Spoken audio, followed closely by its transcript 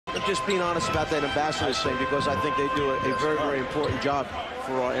just being honest about that ambassadors thing, because I think they do a very, very important job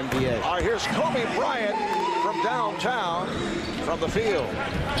for our NBA. All right, here's Kobe Bryant from downtown from the field.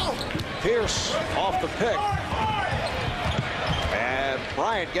 Pierce off the pick. And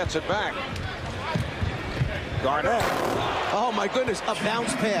Bryant gets it back. Garnett. Oh, my goodness, a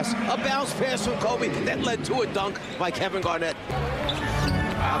bounce pass. A bounce pass from Kobe that led to a dunk by Kevin Garnett.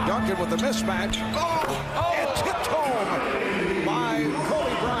 Now Duncan with the mismatch. And tipped home by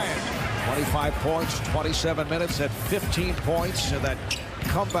Kobe Bryant. 25 points, 27 minutes at 15 points. And that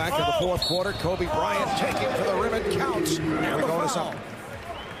comeback in the fourth quarter. Kobe Bryant taking for the rim. It counts. And the foul.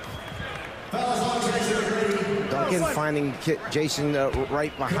 Duncan finding Jason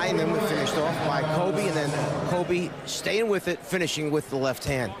right behind him, finished off by Kobe, and then Kobe staying with it, finishing with the left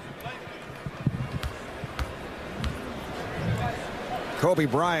hand. Kobe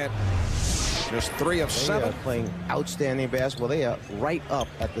Bryant, just 3 of 7. Playing outstanding basketball. They are right up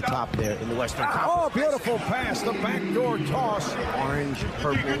at the top there in the Western Conference. Oh, beautiful pass, the backdoor toss. Orange,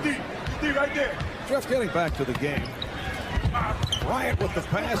 purple. Right there. Jeff, getting back to the game. Bryant with the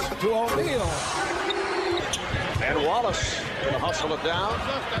pass to O'Neal. And Wallace going to hustle it down.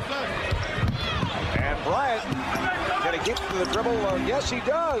 And Bryant going to get to the dribble. Yes, he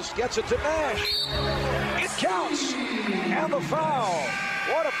does. Gets it to Nash. It counts. And the foul.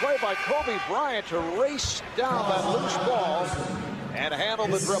 What a play by Kobe Bryant to race down that loose ball and handle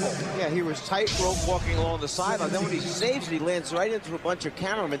the dribble. Yeah, he was tightrope walking along the sideline. Then when he saves it, he lands right into a bunch of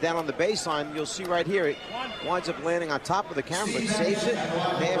cameramen down on the baseline. You'll see right here, it winds up landing on top of the camera, but saves it.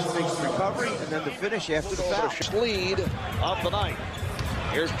 Nash makes the recovery, and then the finish after the foul. Lead of the night.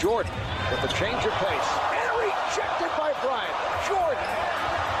 Here's Jordan with the change of pace. And rejected by Bryant. Jordan.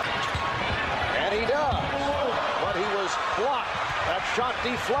 And he does. But he was blocked. That shot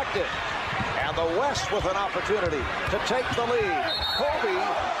deflected. And the West with an opportunity to take the lead. Kobe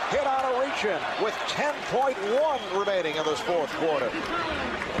hit on a reach-in with 10.1 remaining in this fourth quarter.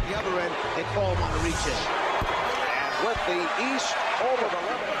 At the other end, they call him on the reach-in. And with the East over the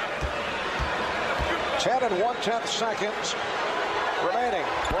limit. 10 and 1/10 seconds remaining.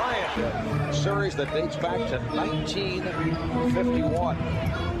 Bryant, a series that dates back to 1951.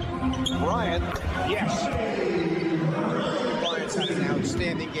 Bryant, yes. Bryant's had an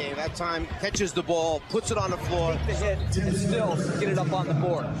outstanding game. That time, catches the ball, puts it on the floor. Take the hit and still get it up on the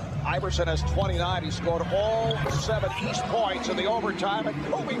board. Iverson has 29. He scored all 7 East points in the overtime. And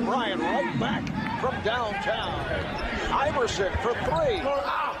Kobe Bryant right back from downtown. Iverson for 3.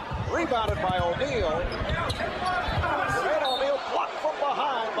 Rebounded by O'Neal. And O'Neal blocked from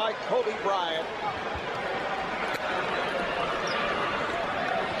behind by Kobe Bryant.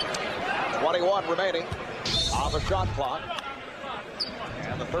 21 remaining on the shot clock.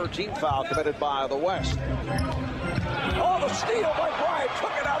 And the 13th foul committed by the West. Oh, the steal by Bryant.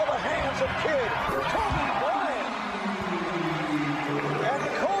 Took it out of the hands of Kidd. Kobe Bryant. And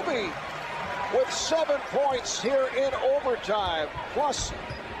Kobe with 7 points here in overtime. Plus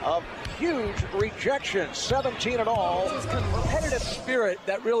a huge rejection. 17 in all. It's his competitive spirit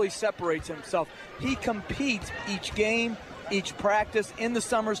that really separates himself. He competes each game, each practice in the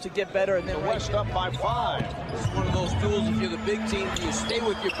summers to get better, and then the West up by 5. It's one of those duels. If you're the big team, do you stay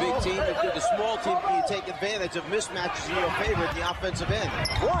with your big team? If you're the small team, do you take advantage of mismatches in your favor at the offensive end?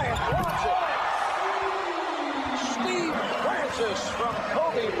 Bryant blocks it. Steve Francis from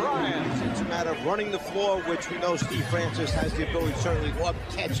Kobe Bryant. It's a matter of running the floor, which we know Steve Francis has the ability to certainly go up,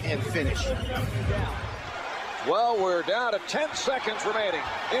 catch, and finish. Well, we're down to 10 seconds remaining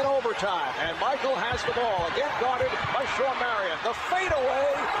in overtime. And Michael has the ball. Again guarded by Sean Marion. The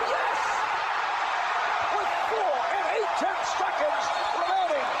fadeaway. Yes! With 4 and 8/10 seconds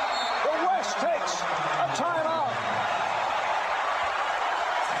remaining. The West takes a timeout.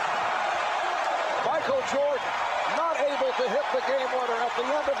 Michael Jordan, not able to hit the game winner at the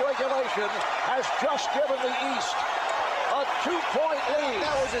end of regulation, has just given the East a 2-point lead.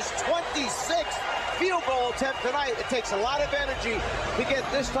 That was his 26th field goal attempt tonight. It takes a lot of energy to get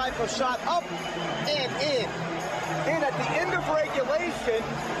this type of shot up and in. And at the end of regulation,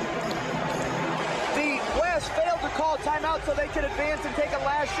 the West failed to call timeout so they could advance and take a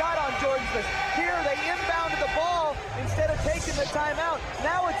last shot on Jordan Smith. Here they inbounded the ball instead of taking the timeout.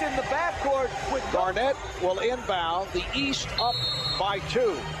 Now it's in the backcourt with Garnett will inbound. The East up by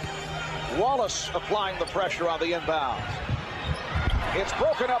 2. Wallace applying the pressure on the inbound. It's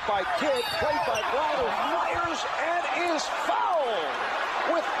broken up by Kidd, played by Bryant, who fires and is fouled.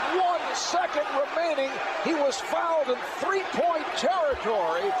 With 1 second remaining, he was fouled in 3-point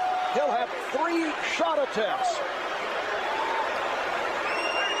territory. He'll have 3 shot attempts.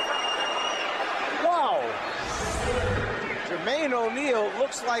 Wow. Jermaine O'Neal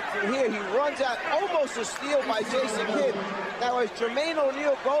looks like from here, he runs out, almost a steal by Jason Kidd. Now as Jermaine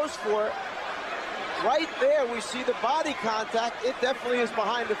O'Neal goes for it, right there we see the body contact. It definitely is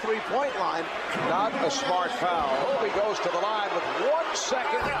behind the three-point line. Not a smart foul. Kobe goes to the line with 1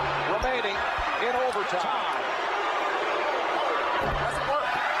 second remaining in overtime.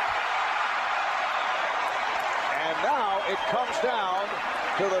 And now it comes down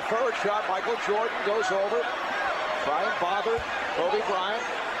to the third shot. Michael Jordan goes over. Bryant bothered. Kobe Bryant.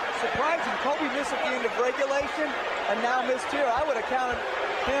 Surprising. Kobe missed at the end of regulation and now missed here. I would have counted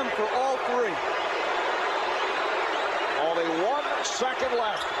him for all three. Only 1 second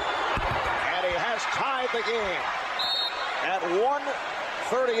left. And he has tied the game. At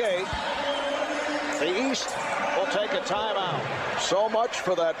 1:38, the East will take a timeout. So much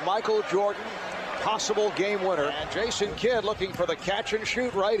for that Michael Jordan possible game winner. And Jason Kidd looking for the catch and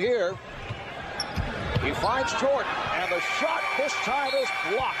shoot right here. He finds Jordan, and the shot this time is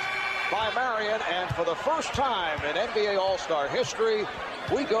blocked by Marion. And for the first time in NBA All-Star history,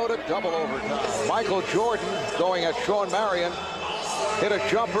 we go to double overtime. Michael Jordan going at Sean Marion, hit a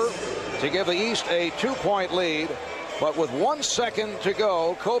jumper to give the East a 2-point lead. But with 1 second to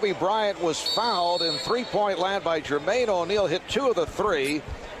go, Kobe Bryant was fouled in three-point land by Jermaine O'Neal, hit 2 of the 3.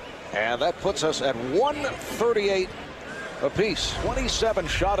 And that puts us at 138 apiece. 27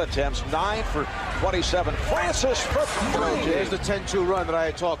 shot attempts, 9 for 27. Francis for 3. There's the 10-2 run that I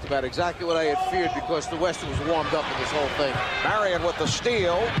had talked about. Exactly what I had feared because the West was warmed up in this whole thing. Marion with the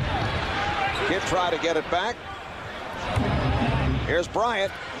steal. Kidd try to get it back. Here's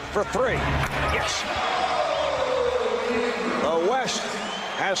Bryant for 3. Yes. The West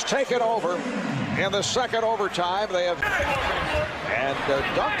has taken over in the second overtime. They have, and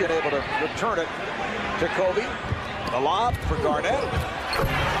Duncan able to return it to Kobe. The lob for Garnett.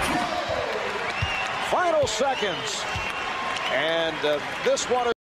 Final seconds, and this one is